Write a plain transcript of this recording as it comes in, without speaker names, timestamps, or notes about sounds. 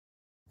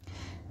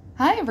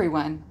Hi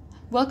everyone!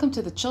 Welcome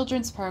to the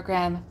children's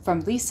program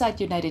from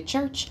Leaside United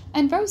Church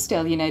and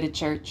Rosedale United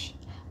Church.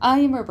 I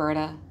am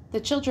Roberta,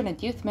 the Children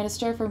and Youth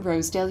Minister from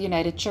Rosedale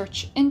United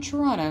Church in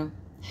Toronto.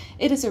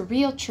 It is a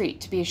real treat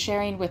to be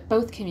sharing with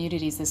both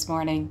communities this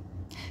morning.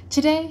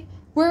 Today,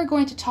 we're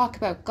going to talk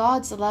about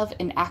God's love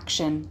in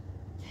action.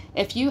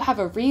 If you have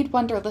a Read,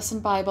 Wonder, Listen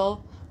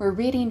Bible, we're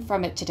reading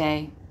from it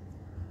today.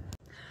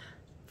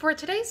 For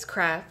today's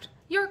craft,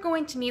 you're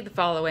going to need the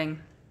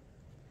following: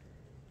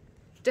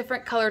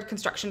 different colored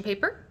construction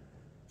paper,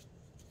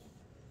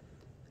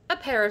 a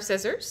pair of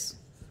scissors,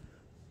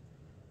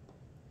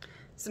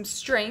 some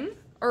string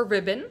or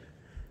ribbon,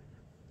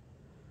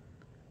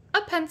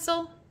 a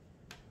pencil,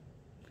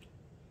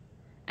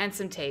 and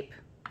some tape.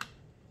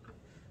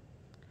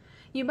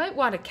 You might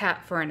want a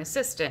cat for an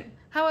assistant,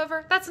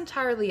 however, that's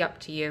entirely up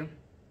to you.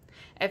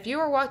 If you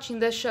are watching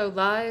this show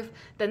live,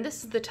 then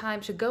this is the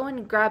time to go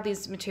and grab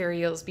these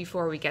materials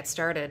before we get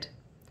started.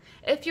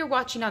 If you're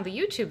watching on the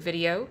YouTube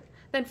video,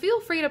 then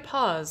feel free to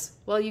pause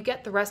while you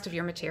get the rest of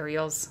your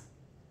materials.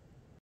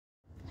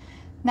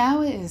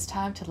 Now it is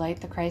time to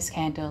light the Christ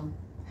candle.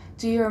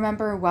 Do you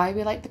remember why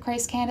we light the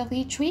Christ candle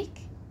each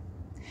week?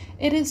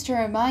 It is to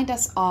remind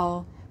us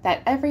all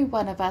that every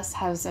one of us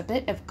has a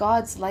bit of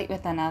God's light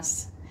within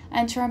us,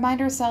 and to remind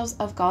ourselves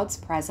of God's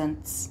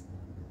presence.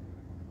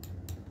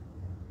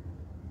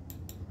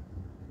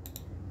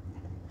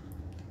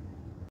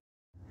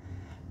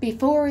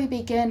 Before we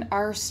begin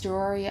our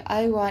story,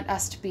 I want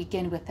us to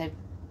begin with a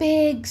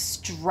big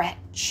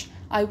stretch.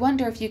 I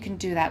wonder if you can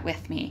do that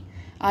with me.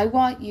 I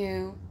want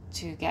you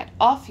to get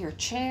off your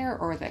chair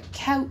or the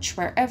couch,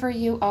 wherever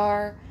you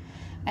are,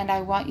 and I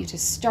want you to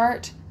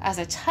start as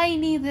a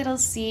tiny little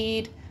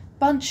seed,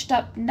 bunched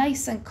up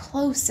nice and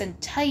close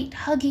and tight,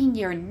 hugging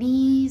your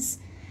knees,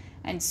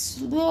 and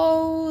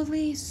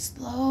slowly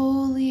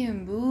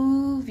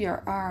move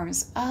your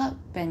arms up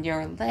and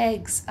your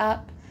legs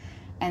up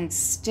and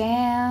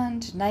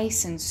stand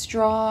nice and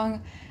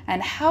strong.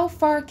 And how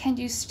far can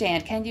you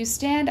stand? Can you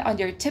stand on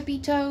your tippy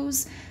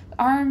toes?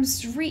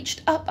 Arms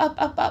reached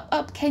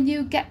up. Can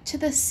you get to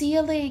the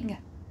ceiling?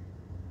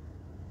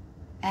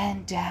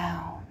 And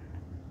down.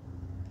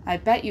 I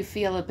bet you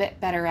feel a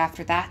bit better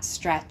after that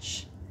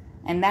stretch.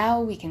 And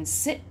now we can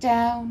sit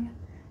down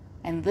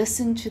and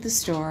listen to the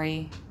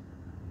story.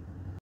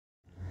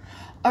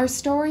 Our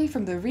story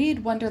from the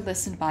Read, Wonder,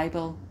 Listen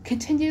Bible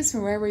continues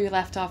from where we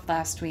left off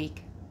last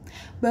week.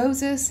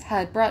 Moses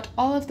had brought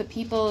all of the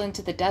people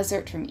into the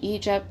desert from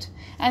Egypt,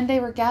 and they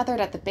were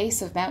gathered at the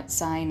base of Mount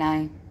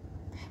Sinai.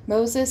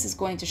 Moses is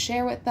going to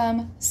share with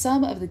them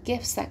some of the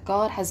gifts that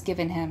God has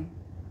given him.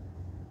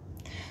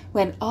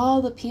 When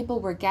all the people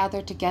were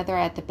gathered together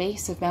at the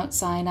base of Mount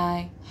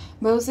Sinai,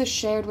 Moses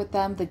shared with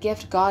them the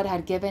gift God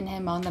had given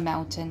him on the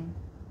mountain.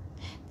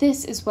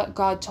 "This is what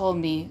God told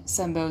me,"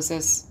 said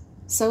Moses,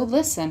 "so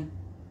listen.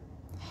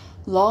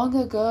 Long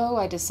ago,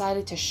 I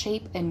decided to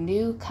shape a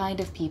new kind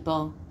of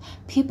people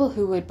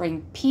who would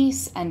bring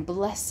peace and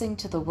blessing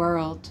to the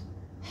world.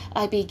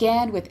 I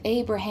began with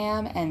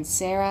Abraham and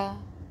Sarah,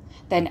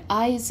 then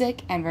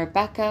Isaac and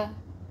Rebekah,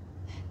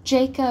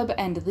 Jacob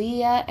and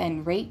Leah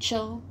and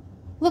Rachel.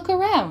 Look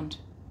around.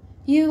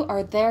 You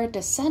are their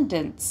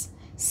descendants.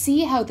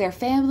 See how their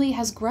family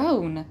has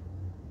grown."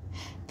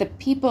 The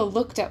people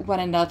looked at one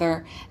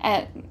another,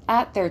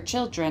 at their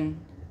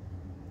children.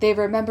 They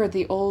remembered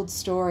the old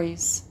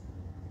stories.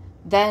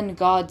 Then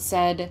God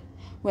said,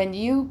 "When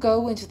you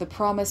go into the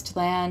promised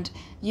land,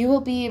 you will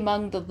be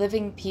among the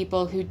living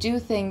people who do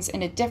things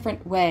in a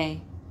different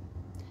way.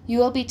 You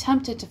will be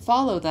tempted to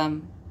follow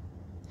them.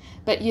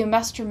 But you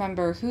must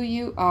remember who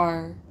you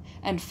are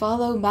and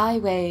follow my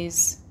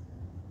ways.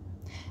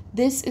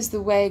 This is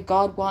the way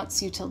God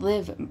wants you to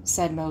live,"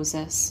 said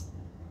Moses.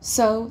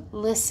 "So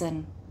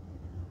listen."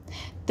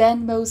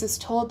 Then Moses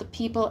told the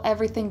people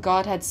everything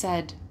God had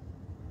said.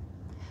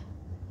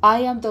 "I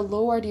am the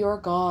Lord your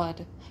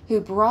God, who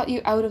brought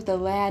you out of the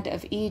land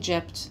of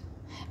Egypt.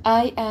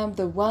 I am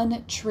the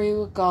one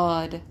true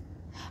God.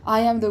 I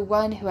am the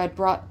one who had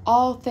brought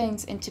all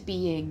things into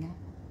being.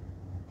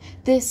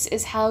 This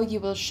is how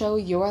you will show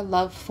your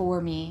love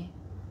for me.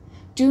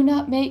 Do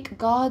not make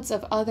gods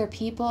of other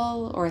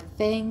people or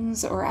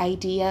things or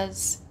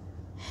ideas.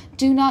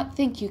 Do not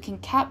think you can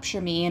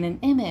capture me in an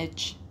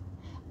image.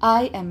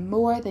 I am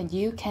more than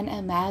you can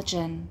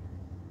imagine.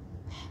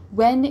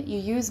 When you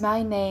use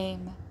my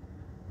name,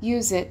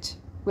 use it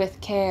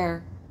with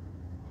care.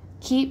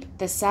 Keep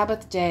the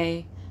Sabbath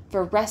day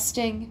for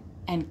resting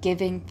and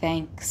giving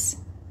thanks."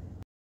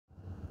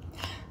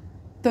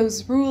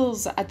 Those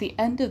rules at the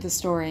end of the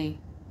story,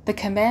 the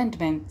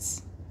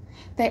commandments,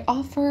 they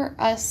offer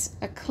us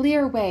a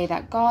clear way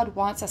that God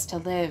wants us to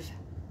live.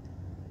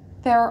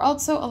 There are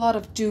also a lot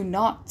of do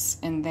nots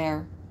in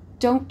there.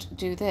 Don't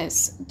do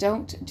this,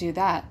 don't do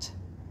that.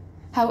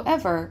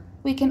 However,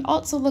 we can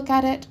also look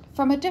at it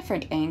from a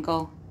different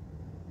angle.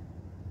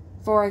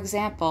 For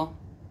example,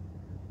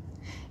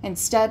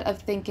 instead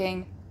of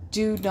thinking,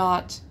 do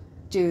not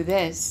do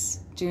this,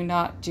 do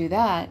not do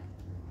that,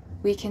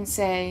 we can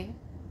say,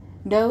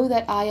 know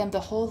that I am the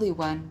Holy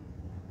One,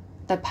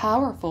 the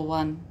powerful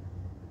one.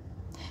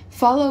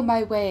 Follow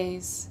my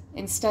ways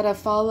instead of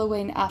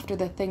following after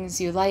the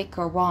things you like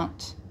or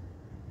want.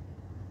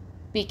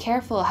 Be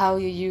careful how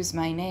you use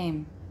my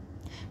name,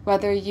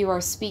 whether you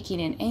are speaking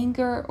in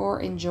anger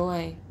or in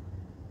joy.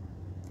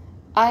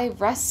 I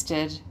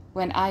rested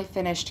when I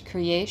finished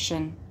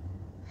creation.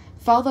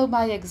 Follow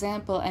my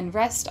example and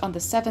rest on the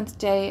seventh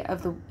day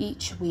of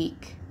each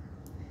week.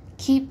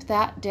 Keep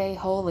that day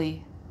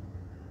holy.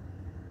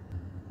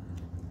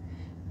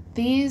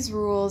 These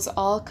rules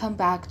all come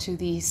back to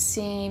the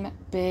same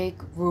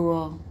big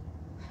rule.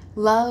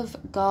 Love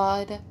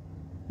God,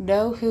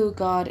 know who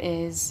God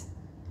is,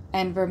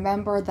 and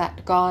remember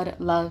that God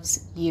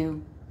loves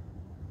you.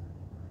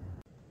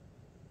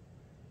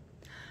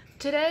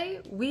 Today,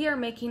 we are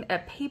making a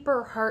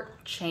paper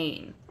heart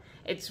chain.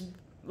 It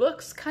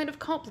looks kind of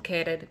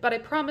complicated, but I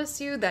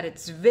promise you that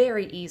it's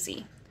very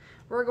easy.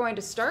 We're going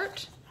to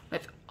start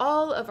with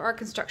all of our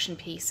construction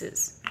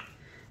pieces.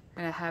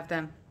 I'm going to have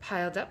them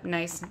piled up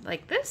nice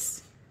like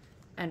this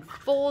and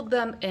fold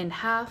them in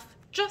half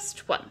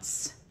just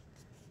once,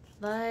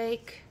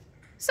 like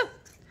so.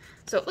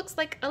 So it looks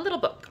like a little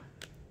book.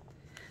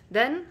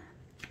 Then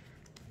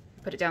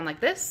put it down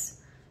like this,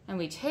 and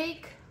we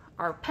take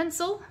our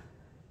pencil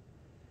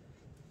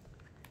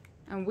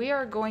and we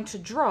are going to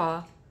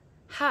draw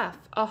half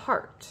a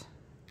heart.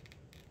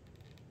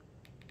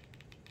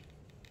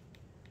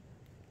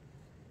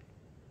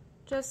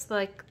 Just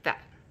like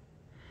that.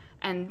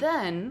 And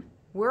then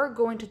we're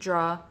going to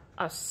draw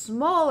a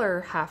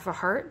smaller half a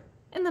heart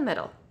in the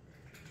middle.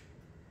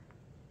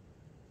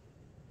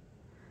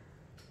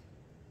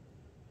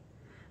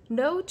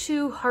 No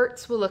two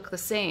hearts will look the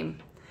same.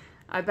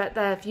 I bet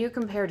that if you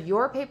compared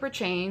your paper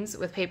chains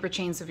with paper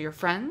chains of your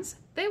friends,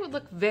 they would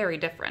look very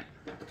different.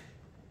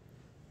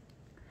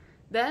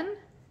 Then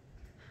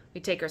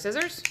we take our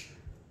scissors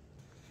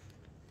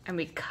and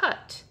we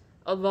cut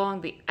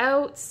along the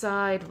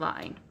outside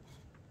line.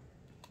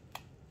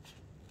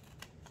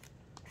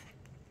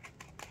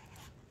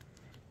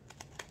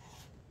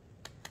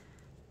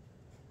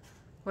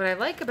 What I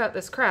like about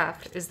this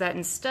craft is that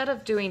instead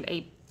of doing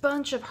a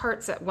bunch of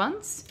hearts at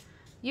once,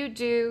 you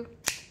do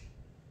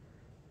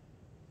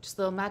just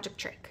a little magic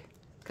trick.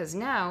 Because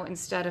now,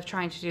 instead of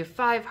trying to do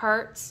 5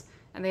 hearts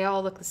and they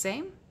all look the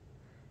same,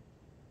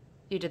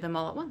 you did them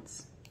all at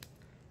once.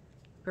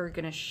 We're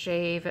gonna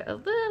shave it a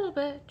little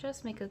bit,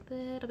 just make it a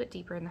little bit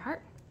deeper in the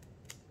heart.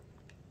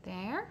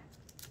 There.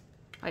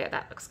 Oh yeah,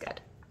 that looks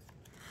good.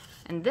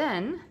 And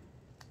then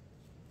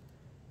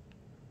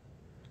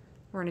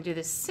we're gonna do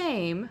the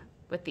same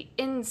with the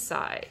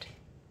inside.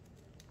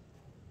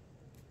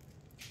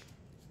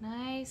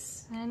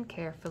 Nice and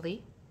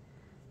carefully.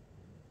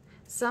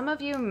 Some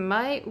of you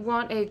might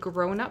want a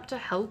grown-up to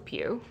help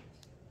you.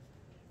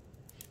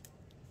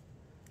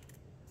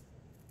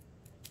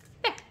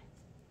 There.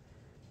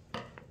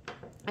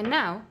 And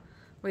now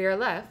we are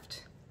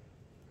left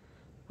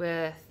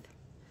with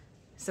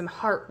some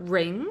heart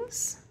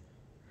rings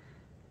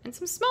and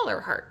some smaller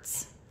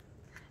hearts.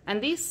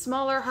 And these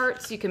smaller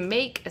hearts you can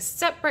make a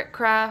separate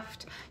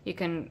craft. You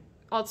can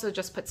also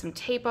just put some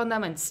tape on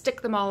them and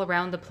stick them all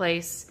around the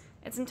place.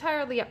 It's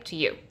entirely up to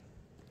you.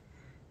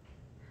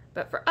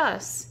 But for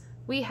us,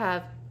 we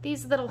have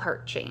these little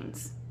heart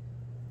chains.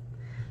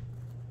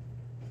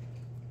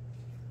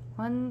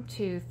 1,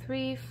 2,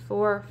 3,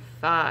 4,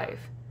 5.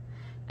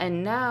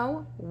 And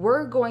now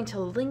we're going to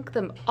link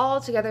them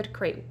all together to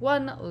create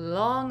one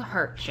long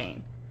heart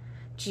chain.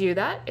 To do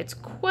that, it's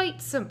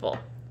quite simple.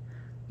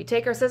 We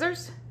take our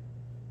scissors,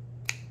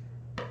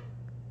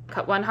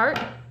 cut one heart,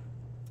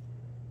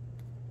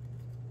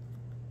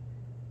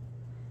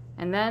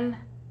 and then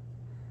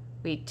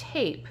we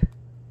tape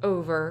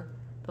over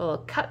the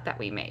little cut that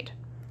we made.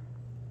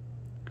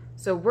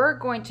 So we're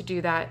going to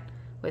do that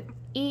with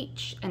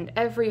each and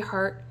every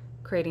heart,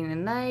 creating a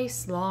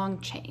nice long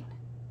chain.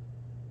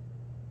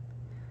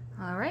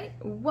 All right,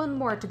 one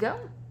more to go.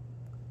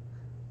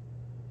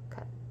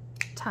 Cut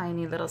a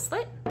tiny little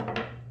slit,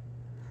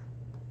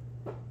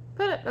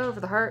 put it over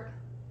the heart,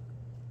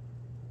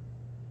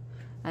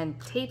 and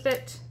tape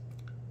it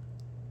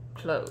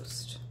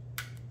closed.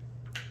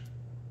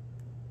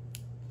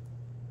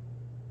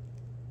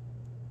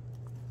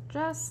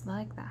 Just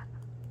like that.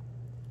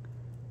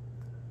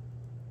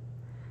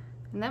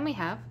 And then we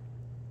have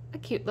a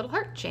cute little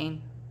heart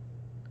chain.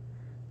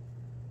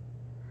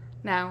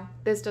 Now,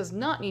 this does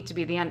not need to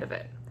be the end of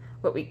it.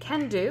 What we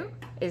can do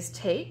is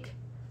take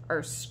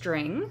our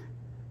string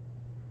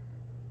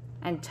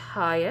and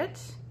tie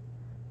it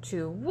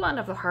to one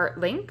of the heart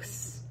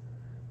links.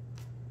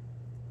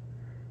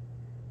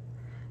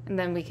 And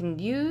then we can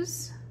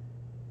use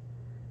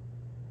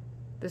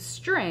the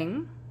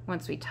string,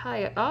 once we tie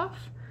it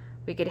off,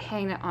 we could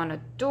hang it on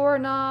a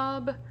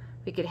doorknob,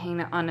 we could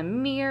hang it on a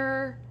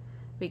mirror,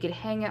 we could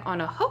hang it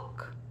on a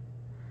hook,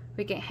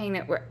 we can hang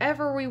it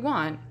wherever we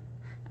want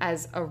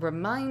as a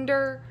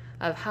reminder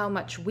of how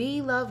much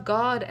we love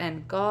God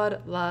and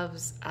God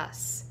loves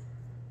us.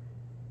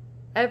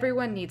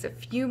 Everyone needs a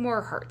few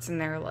more hearts in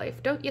their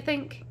life, don't you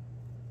think?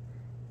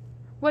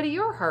 What do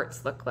your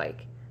hearts look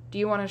like? Do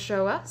you want to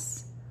show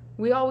us?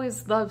 We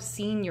always love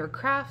seeing your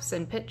crafts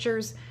and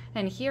pictures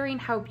and hearing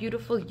how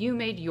beautiful you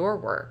made your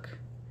work.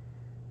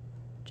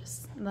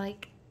 Just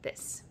like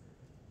this.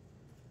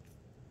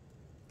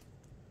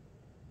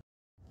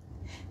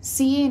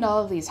 Seeing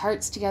all of these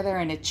hearts together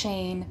in a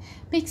chain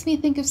makes me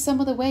think of some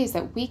of the ways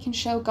that we can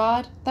show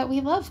God that we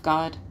love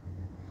God.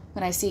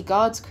 When I see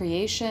God's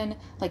creation,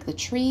 like the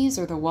trees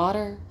or the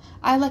water,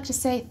 I like to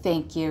say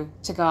thank you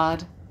to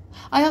God.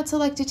 I also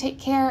like to take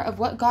care of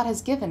what God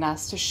has given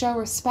us to show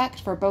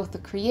respect for both the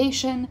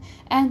creation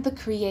and the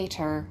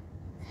Creator.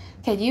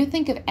 Can you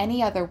think of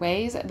any other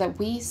ways that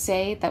we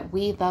say that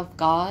we love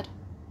God?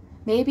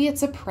 Maybe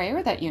it's a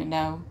prayer that you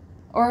know,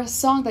 or a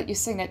song that you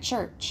sing at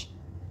church.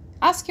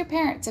 Ask your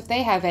parents if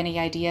they have any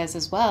ideas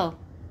as well.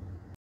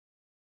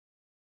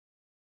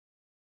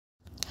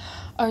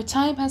 Our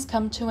time has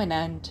come to an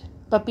end,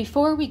 but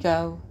before we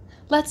go,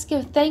 let's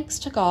give thanks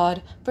to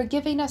God for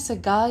giving us a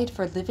guide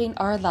for living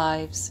our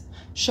lives,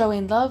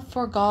 showing love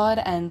for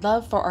God and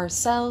love for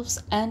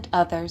ourselves and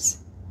others.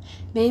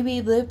 May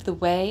we live the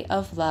way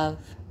of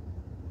love.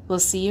 We'll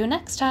see you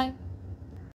next time.